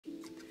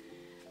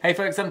Hey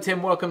folks, I'm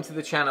Tim, welcome to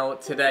the channel.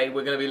 Today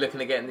we're going to be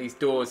looking at getting these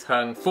doors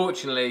hung.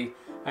 Fortunately,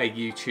 a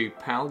YouTube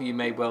pal you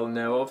may well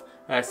know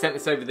of sent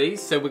us over these,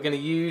 so we're going to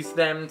use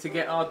them to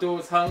get our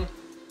doors hung,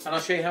 and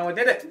I'll show you how I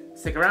did it.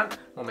 Stick around,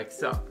 we'll make a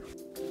start.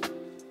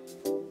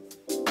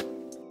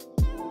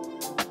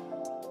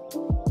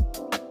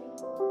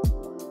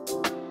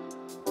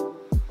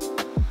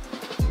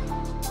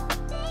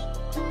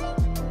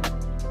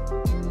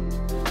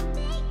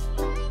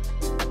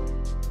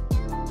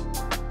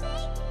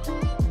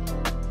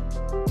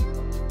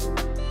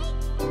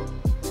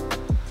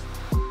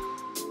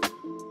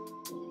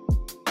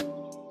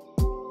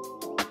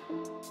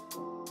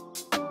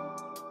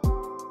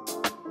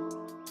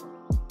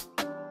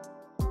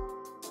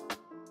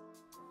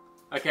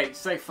 Okay,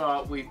 so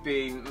far we've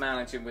been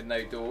managing with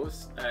no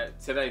doors.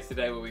 Today's the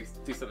day where we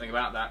do something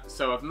about that.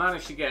 So I've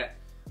managed to get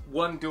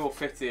one door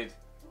fitted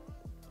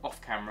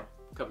off camera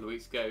a couple of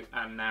weeks ago,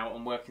 and now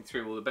I'm working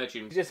through all the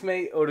bedrooms. Just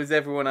me, or does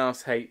everyone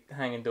else hate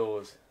hanging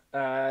doors?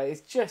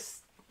 It's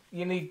just,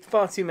 you need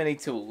far too many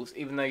tools,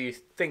 even though you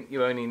think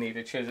you only need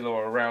a chisel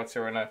or a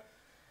router and a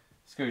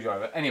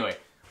screwdriver. Anyway,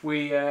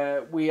 we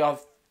are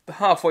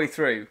halfway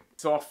through.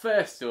 So our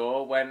first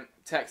door went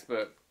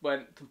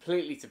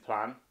completely to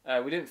plan.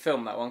 We didn't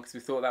film that one because we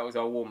thought that was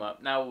our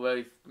warm-up. Now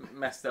we've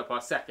messed up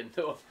our second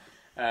door.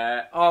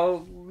 I'll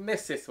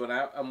miss this one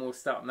out and we'll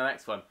start on the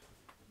next one.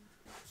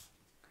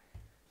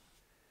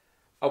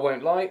 I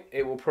won't lie,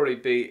 it will probably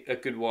be a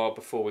good while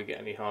before we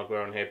get any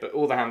hardware on here, but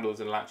all the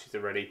handles and latches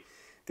are ready.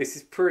 This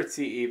is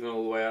pretty even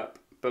all the way up,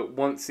 but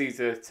once these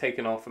are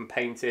taken off and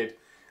painted,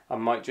 I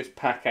might just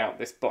pack out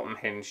this bottom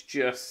hinge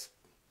just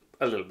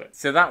a little bit.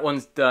 So that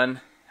one's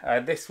done.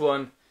 This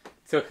one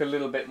took a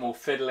little bit more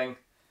fiddling.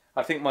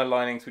 I think my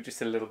linings were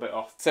just a little bit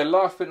off. So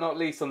last but not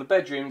least on the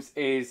bedrooms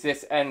is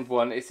this end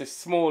one. It's a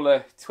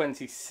smaller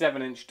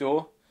 27-inch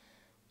door.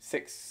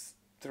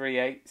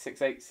 638,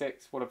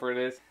 686, whatever it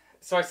is.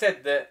 So I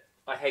said that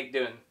I hate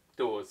doing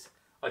doors.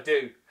 I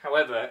do.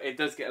 However, it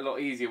does get a lot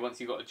easier once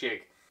you've got a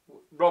jig.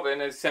 Robin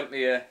has sent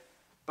me a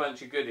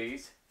bunch of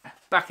goodies.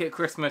 Back at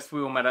Christmas,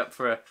 we all met up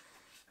for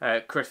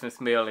a Christmas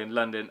meal in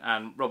London,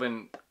 and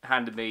Robin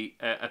handed me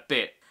a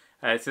bit.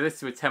 So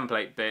this is a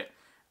template bit.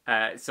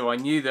 So I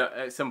knew that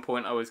at some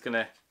point I was going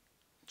to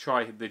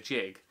try the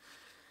jig.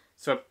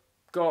 So I've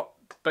got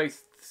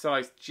both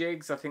size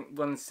jigs. I think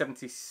one's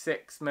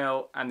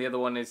 76mm and the other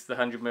one is the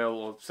 100mm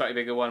or slightly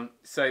bigger one.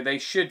 So they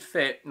should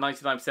fit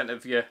 99%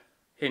 of your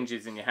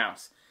hinges in your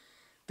house.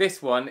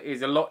 This one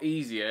is a lot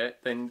easier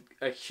than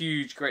a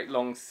huge, great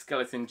long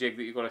skeleton jig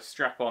that you've got to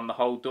strap on the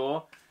whole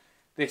door.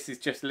 This is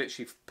just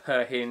literally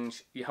per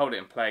hinge. You hold it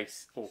in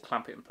place or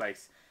clamp it in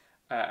place.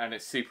 And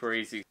it's super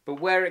easy. But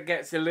where it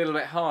gets a little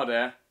bit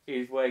harder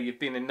is where you've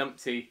been a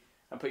numpty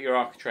and put your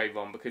architrave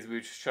on, because we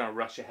were just trying to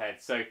rush ahead.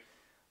 So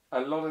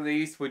a lot of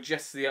these were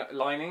just the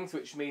linings,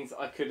 which means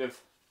I can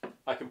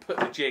put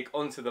the jig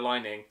onto the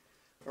lining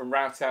and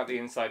route out the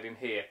inside in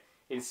here.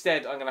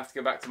 Instead, I'm going to have to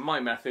go back to my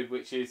method,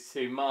 which is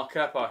to mark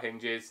up our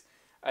hinges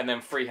and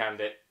then freehand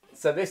it.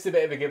 So this is a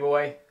bit of a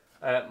giveaway.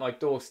 My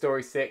door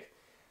story stick.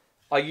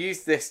 I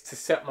used this to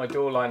set my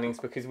door linings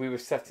because we were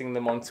setting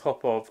them on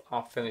top of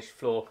our finished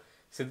floor.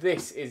 So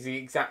this is the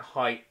exact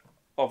height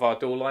of our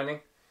door lining.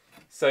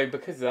 So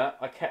because of that,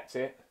 I kept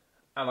it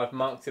and I've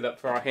marked it up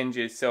for our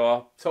hinges. So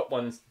our top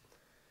one's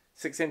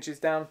 6 inches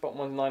down, bottom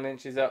one's 9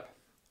 inches up.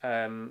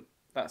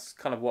 That's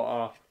kind of what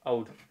our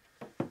old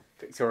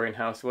Victorian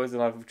house was,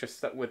 and I've just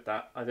stuck with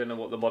that. I don't know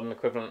what the modern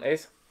equivalent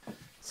is.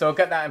 So I'll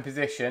get that in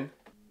position.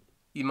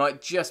 You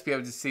might just be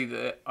able to see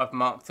that I've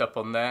marked up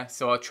on there.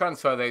 So I'll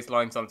transfer those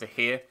lines onto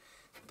here.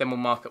 Then we'll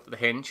mark up the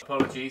hinge.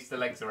 Apologies, the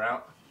legs are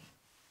out.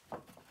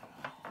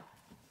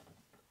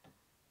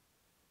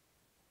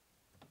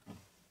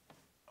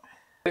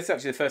 This is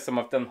actually the first time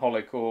I've done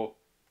hollow core,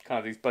 kind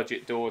of these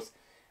budget doors,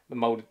 the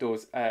moulded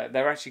doors.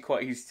 They're actually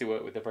quite easy to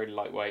work with. They're very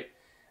lightweight,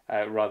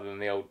 rather than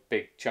the old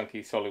big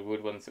chunky solid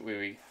wood ones that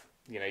we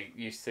were,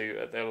 used to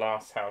at the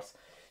last house.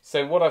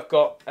 So what I've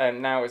got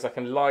now is I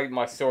can lie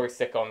my story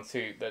stick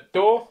onto the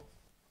door,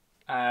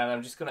 and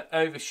I'm just going to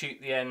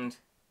overshoot the end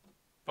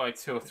by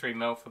 2 or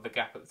 3mm for the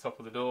gap at the top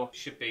of the door.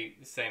 Should be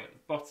the same at the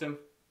bottom.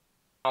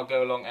 I'll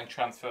go along and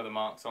transfer the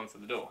marks onto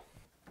the door.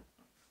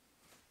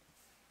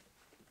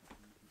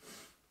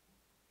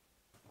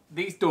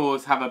 These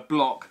doors have a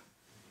block,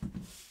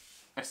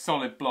 a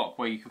solid block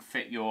where you can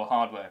fit your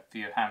hardware for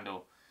your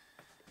handle,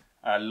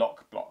 a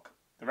lock block.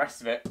 The rest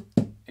of it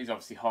is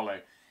obviously hollow.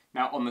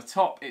 Now on the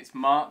top it's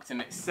marked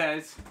and it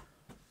says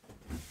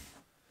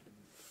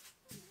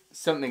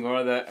something or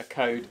other, a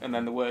code, and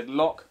then the word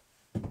lock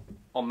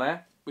on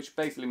there, which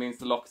basically means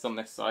the lock is on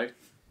this side,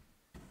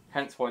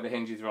 hence why the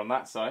hinges are on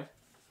that side.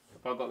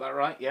 Have I got that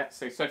right? Yeah,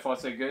 so far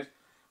so good.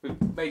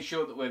 We've made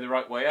sure that we're the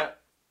right way up.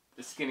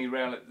 The skinny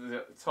rail at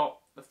the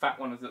top, the fat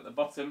one is at the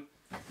bottom.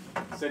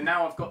 So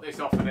now I've got this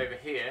offered over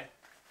here,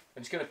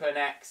 I'm just going to put an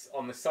X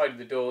on the side of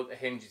the door that the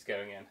hinge is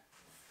going in.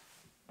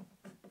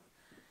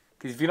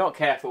 Because if you're not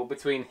careful,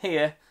 between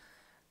here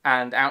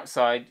and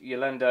outside,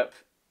 you'll end up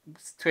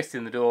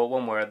twisting the door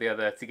one way or the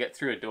other to get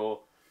through a door,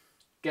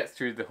 gets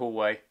through the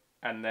hallway,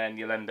 and then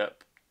you'll end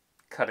up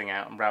cutting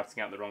out and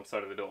routing out the wrong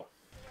side of the door.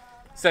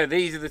 So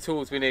these are the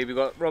tools we need. We've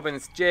got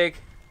Robin's jig,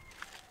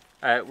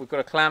 we've got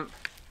a clamp,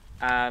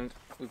 and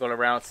we've got a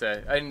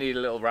router. I only need a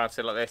little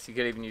router like this. You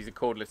could even use a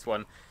cordless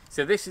one.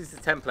 So this is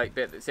the template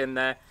bit that's in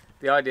there.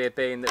 The idea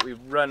being that we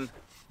run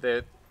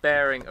the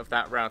bearing of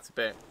that router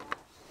bit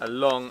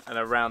along and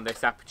around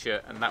this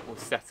aperture, and that will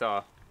set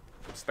our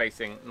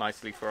spacing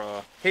nicely for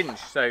our hinge.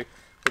 So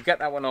we'll get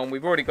that one on.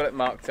 We've already got it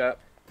marked up.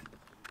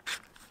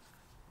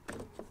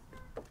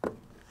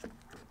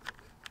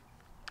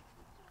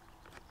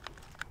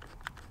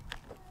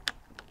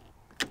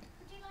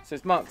 So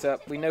it's marked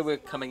up. We know we're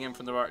coming in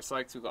from the right side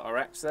because we've got our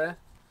X there.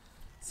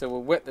 So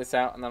we'll whip this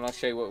out, and then I'll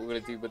show you what we're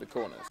going to do with the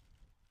corners.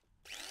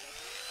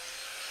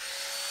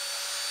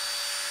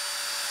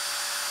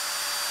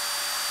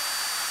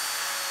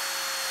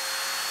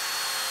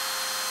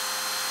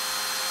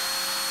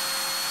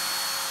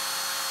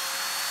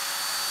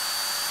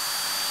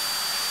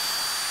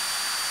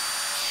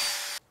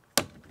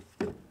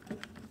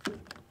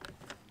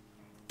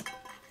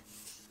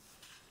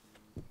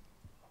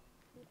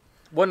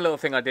 One little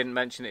thing I didn't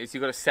mention is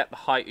you've got to set the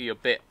height of your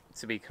bit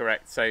to be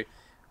correct. So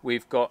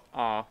we've got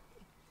our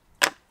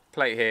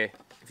plate here.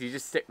 If you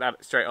just stick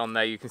that straight on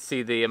there, you can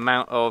see the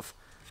amount of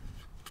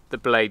the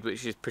blade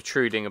which is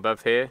protruding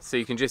above here. So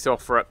you can just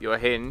offer up your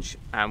hinge,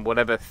 and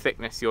whatever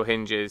thickness your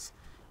hinge is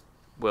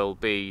will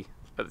be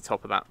at the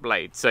top of that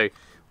blade. So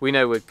we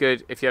know we're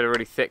good. If you had a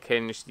really thick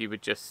hinge, you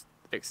would just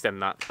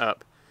extend that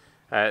up.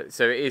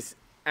 So it is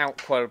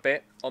out quite a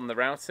bit on the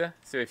router.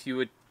 So if you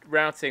were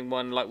routing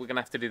one like we're going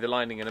to have to do the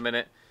lining in a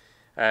minute,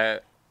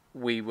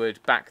 we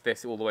would back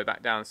this all the way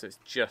back down so it's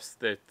just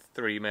the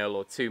 3mm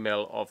or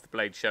 2mm of the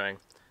blade showing,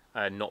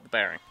 not the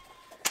bearing.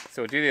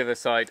 So we'll do the other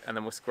side, and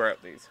then we'll square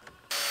up these.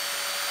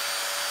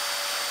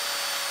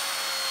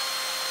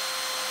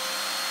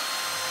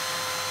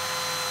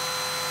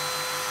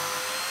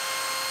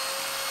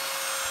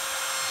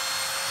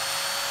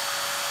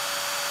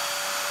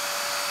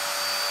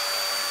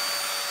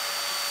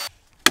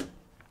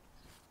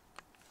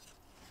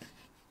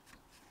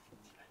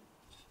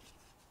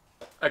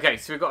 Okay,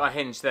 so we've got our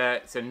hinge there.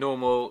 It's a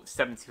normal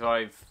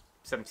 75,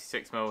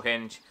 76mm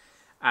hinge,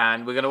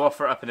 and we're going to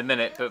offer it up in a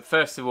minute. But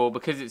first of all,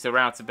 because it's a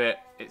router bit,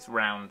 it's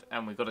round,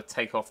 and we've got to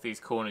take off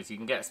these corners. You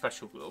can get a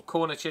special little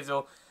corner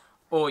chisel,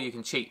 or you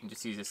can cheat and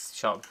just use a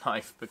sharp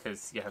knife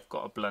because you have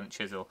got a blunt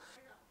chisel.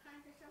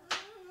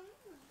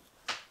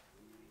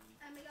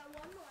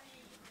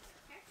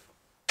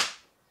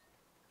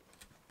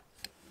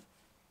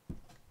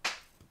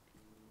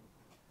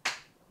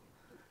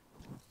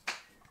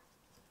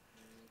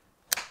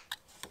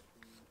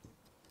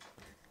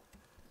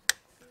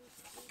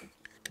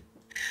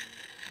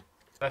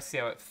 Let's see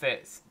how it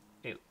fits.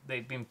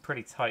 They've been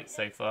pretty tight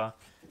so far,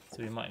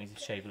 so we might need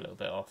to shave a little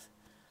bit off.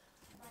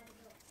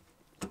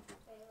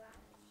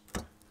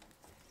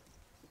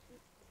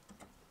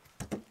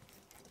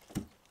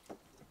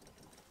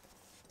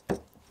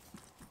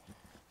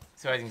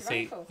 So as you can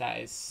see, that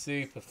is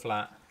super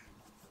flat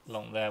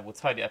along there. We'll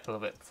tidy it up a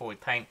little bit before we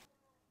paint.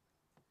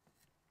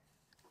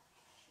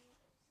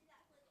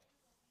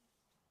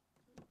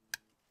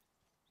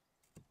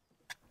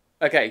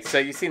 Okay, so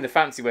you've seen the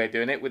fancy way of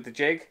doing it with the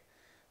jig.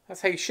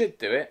 That's how you should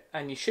do it,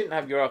 and you shouldn't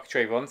have your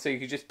architrave on, so you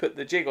could just put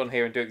the jig on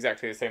here and do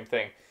exactly the same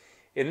thing.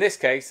 In this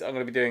case, I'm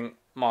going to be doing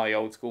my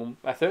old school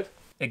method.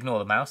 Ignore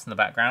the mouse in the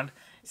background.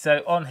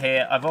 So on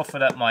here, I've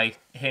offered up my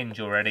hinge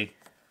already.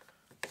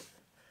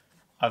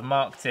 I've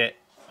marked it,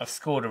 I've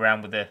scored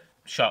around with a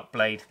sharp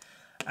blade,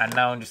 and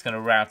now I'm just going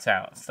to route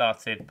out.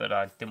 Started, but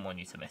I didn't want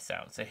you to miss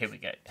out, so here we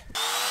go.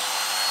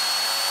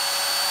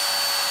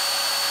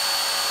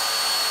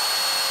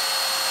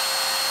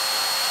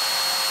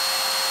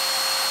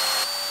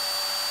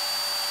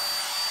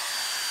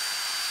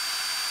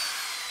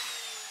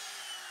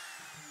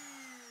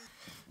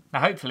 Now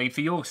hopefully,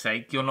 for your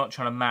sake, you're not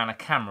trying to man a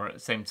camera at the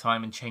same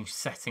time and change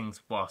settings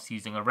whilst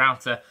using a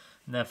router,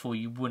 and therefore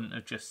you wouldn't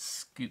have just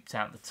scooped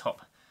out the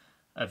top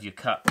of your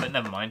cut, but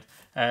never mind.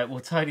 We'll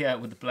tidy it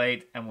out with the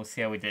blade and we'll see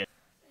how we do.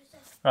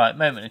 Right,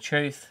 moment of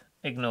truth.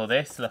 Ignore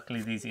this.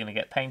 Luckily these are going to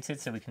get painted,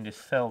 so we can just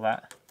fill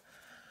that.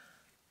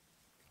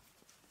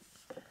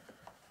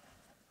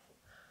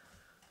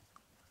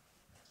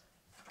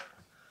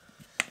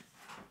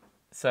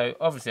 So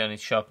obviously I need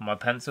to sharpen my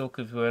pencil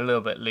because we're a little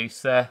bit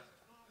loose there.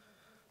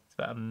 It's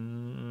about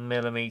 1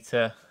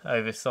 millimetre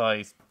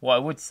oversized. What I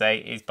would say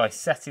is by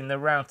setting the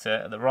router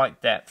at the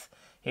right depth,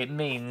 it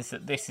means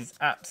that this is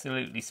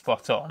absolutely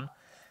spot on.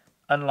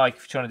 Unlike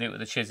if you're trying to do it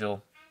with a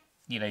chisel,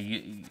 you know,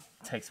 it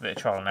takes a bit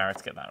of trial and error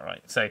to get that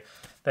right. So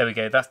there we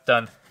go, that's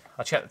done.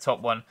 I'll check the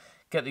top one,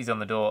 get these on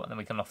the door, and then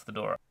we can loft the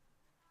door up.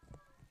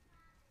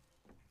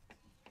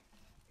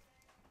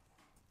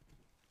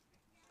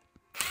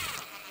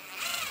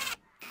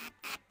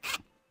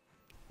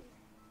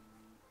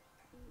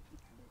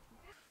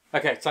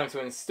 Okay, time to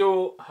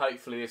install.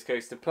 Hopefully this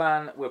goes to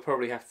plan. We'll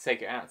probably have to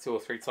take it out 2 or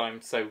 3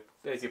 times, so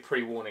there's your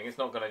pre-warning. It's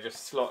not going to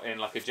just slot in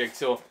like a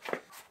jigsaw.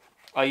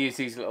 I use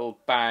these little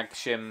bag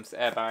shims,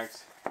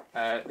 airbags,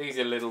 These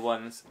are little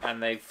ones,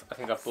 and I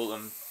think I bought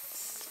them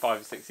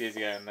 5 or 6 years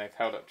ago, and they've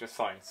held up just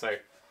fine. So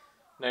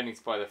no need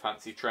to buy the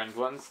fancy trend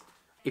ones.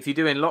 If you're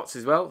doing lots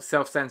as well,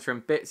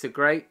 self-centering bits are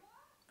great,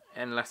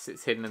 unless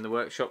it's hidden in the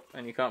workshop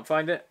and you can't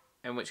find it.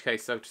 In which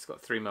case, I've just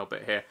got a 3mm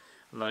bit here.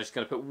 And I'm just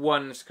going to put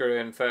one screw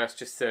in first,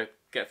 just to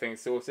get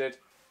things sorted.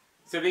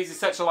 So these are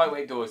such a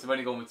lightweight doors. I've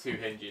only gone with 2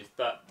 hinges,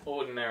 but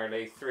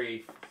ordinarily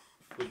 3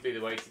 would be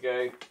the way to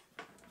go.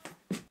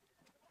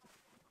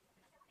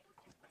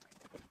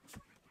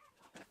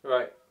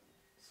 Right,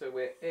 so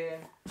we're in.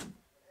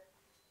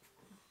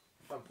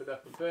 Bump it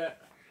up a bit.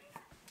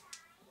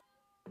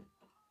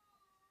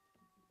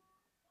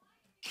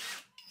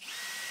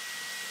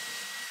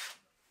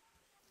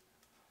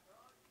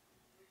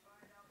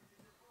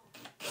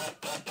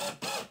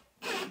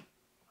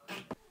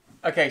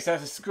 Okay, so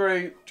that's a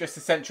screw, just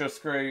a central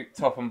screw,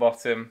 top and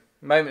bottom.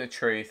 Moment of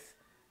truth,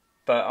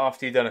 but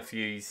after you've done a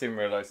few, you soon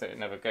realise that it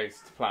never goes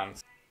to plan.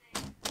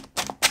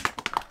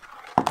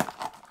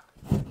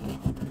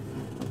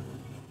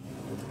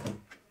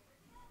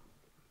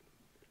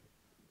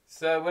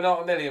 So we're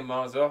not a million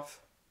miles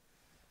off.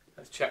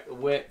 Let's check the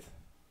width.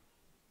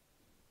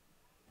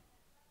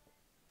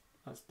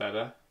 That's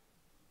better.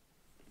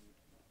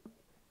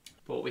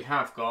 But what we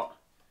have got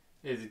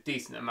is a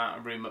decent amount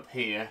of room up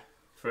here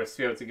for us to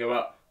be able to go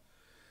up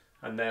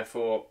and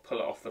therefore pull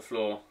it off the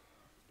floor.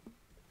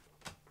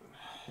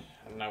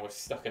 And now we're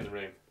stuck in the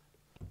room.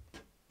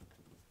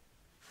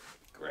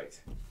 Great.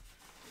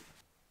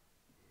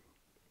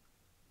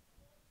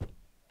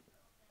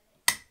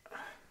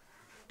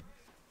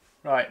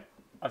 Right,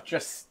 I've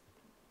just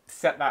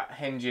set that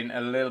hinge in a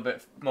little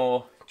bit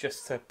more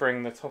just to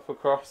bring the top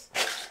across,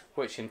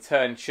 which in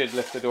turn should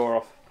lift the door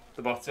off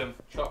the bottom.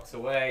 Chocks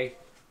away.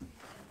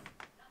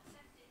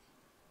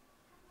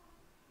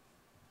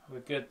 We're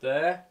good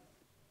there.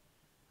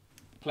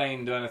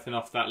 Plane do anything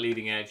off that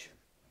leading edge.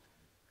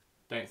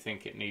 Don't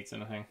think it needs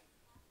anything.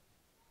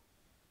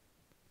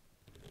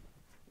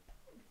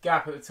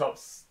 Gap at the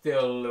top's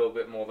still a little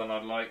bit more than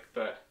I'd like,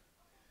 but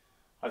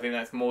I think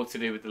that's more to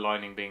do with the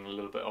lining being a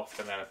little bit off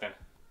than anything.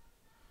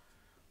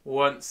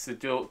 Once the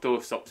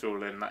door stops are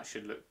all in, that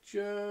should look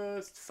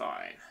just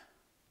fine.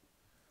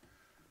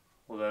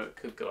 Although it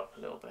could go up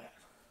a little bit.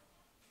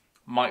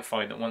 Might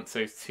find that once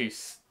those 2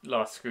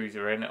 last screws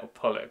are in, it'll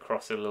pull it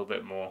across a little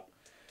bit more,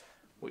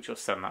 which will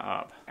send that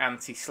up.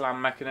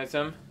 Anti-slam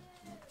mechanism.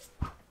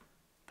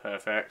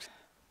 Perfect.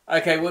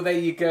 Okay, well there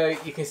you go.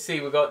 You can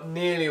see we've got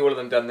nearly all of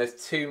them done.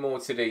 There's 2 more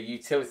to do,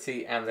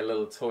 utility and the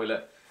little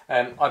toilet.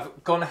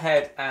 I've gone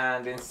ahead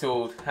and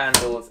installed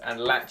handles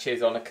and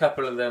latches on a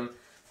couple of them,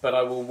 but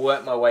I will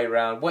work my way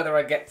around. Whether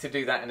I get to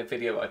do that in a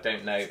video, I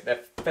don't know.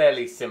 They're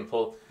fairly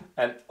simple.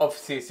 And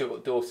obviously still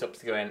got door stops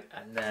to go in,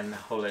 and then a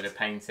whole load of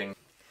painting.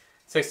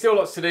 So still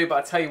lots to do, but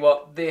I tell you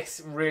what,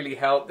 this really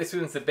helped. This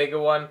one's the bigger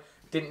one.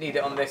 Didn't need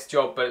it on this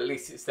job, but at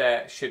least it's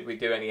there should we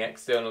do any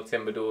external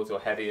timber doors or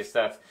heavier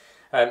stuff.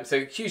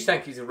 So huge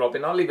thank you to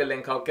Robin. I'll leave a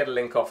link. I'll get a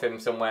link off him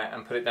somewhere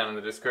and put it down in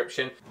the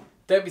description.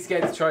 Don't be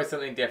scared to try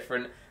something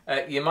different.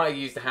 You might have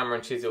used a hammer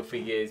and chisel for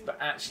years, but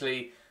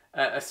actually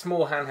a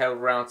small handheld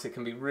router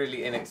can be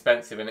really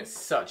inexpensive, and it's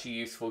such a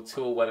useful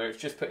tool, whether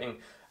it's just putting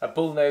a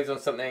bull nose on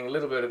something, a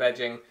little bit of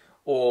edging,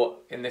 or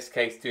in this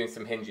case doing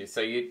some hinges.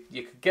 So you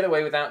could get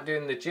away without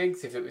doing the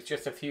jigs if it was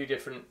just a few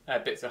different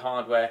bits of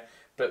hardware,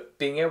 but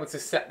being able to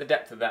set the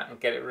depth of that and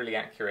get it really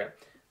accurate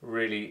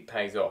really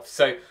pays off.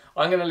 So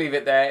I'm going to leave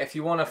it there. If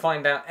you want to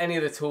find out any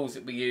of the tools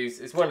that we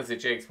use as well as the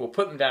jigs, we'll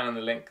put them down in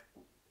the link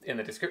in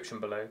the description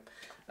below.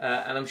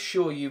 And I'm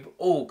sure you've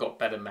all got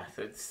better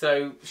methods,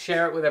 so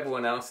share it with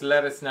everyone else.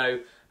 Let us know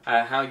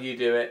how you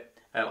do it.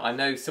 I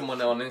know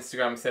someone on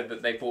Instagram said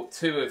that they bought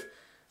 2 of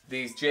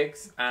these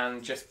jigs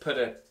and just put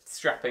a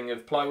strapping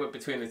of plywood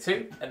between the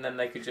 2, and then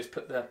they could just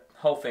put the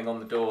whole thing on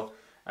the door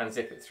and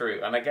zip it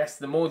through. And I guess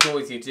the more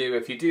doors you do,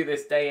 if you do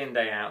this day in,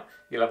 day out,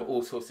 you'll have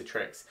all sorts of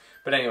tricks.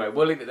 But anyway,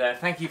 we'll leave it there.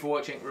 Thank you for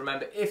watching.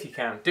 Remember, if you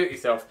can, do it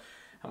yourself,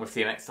 and we'll see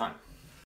you next time.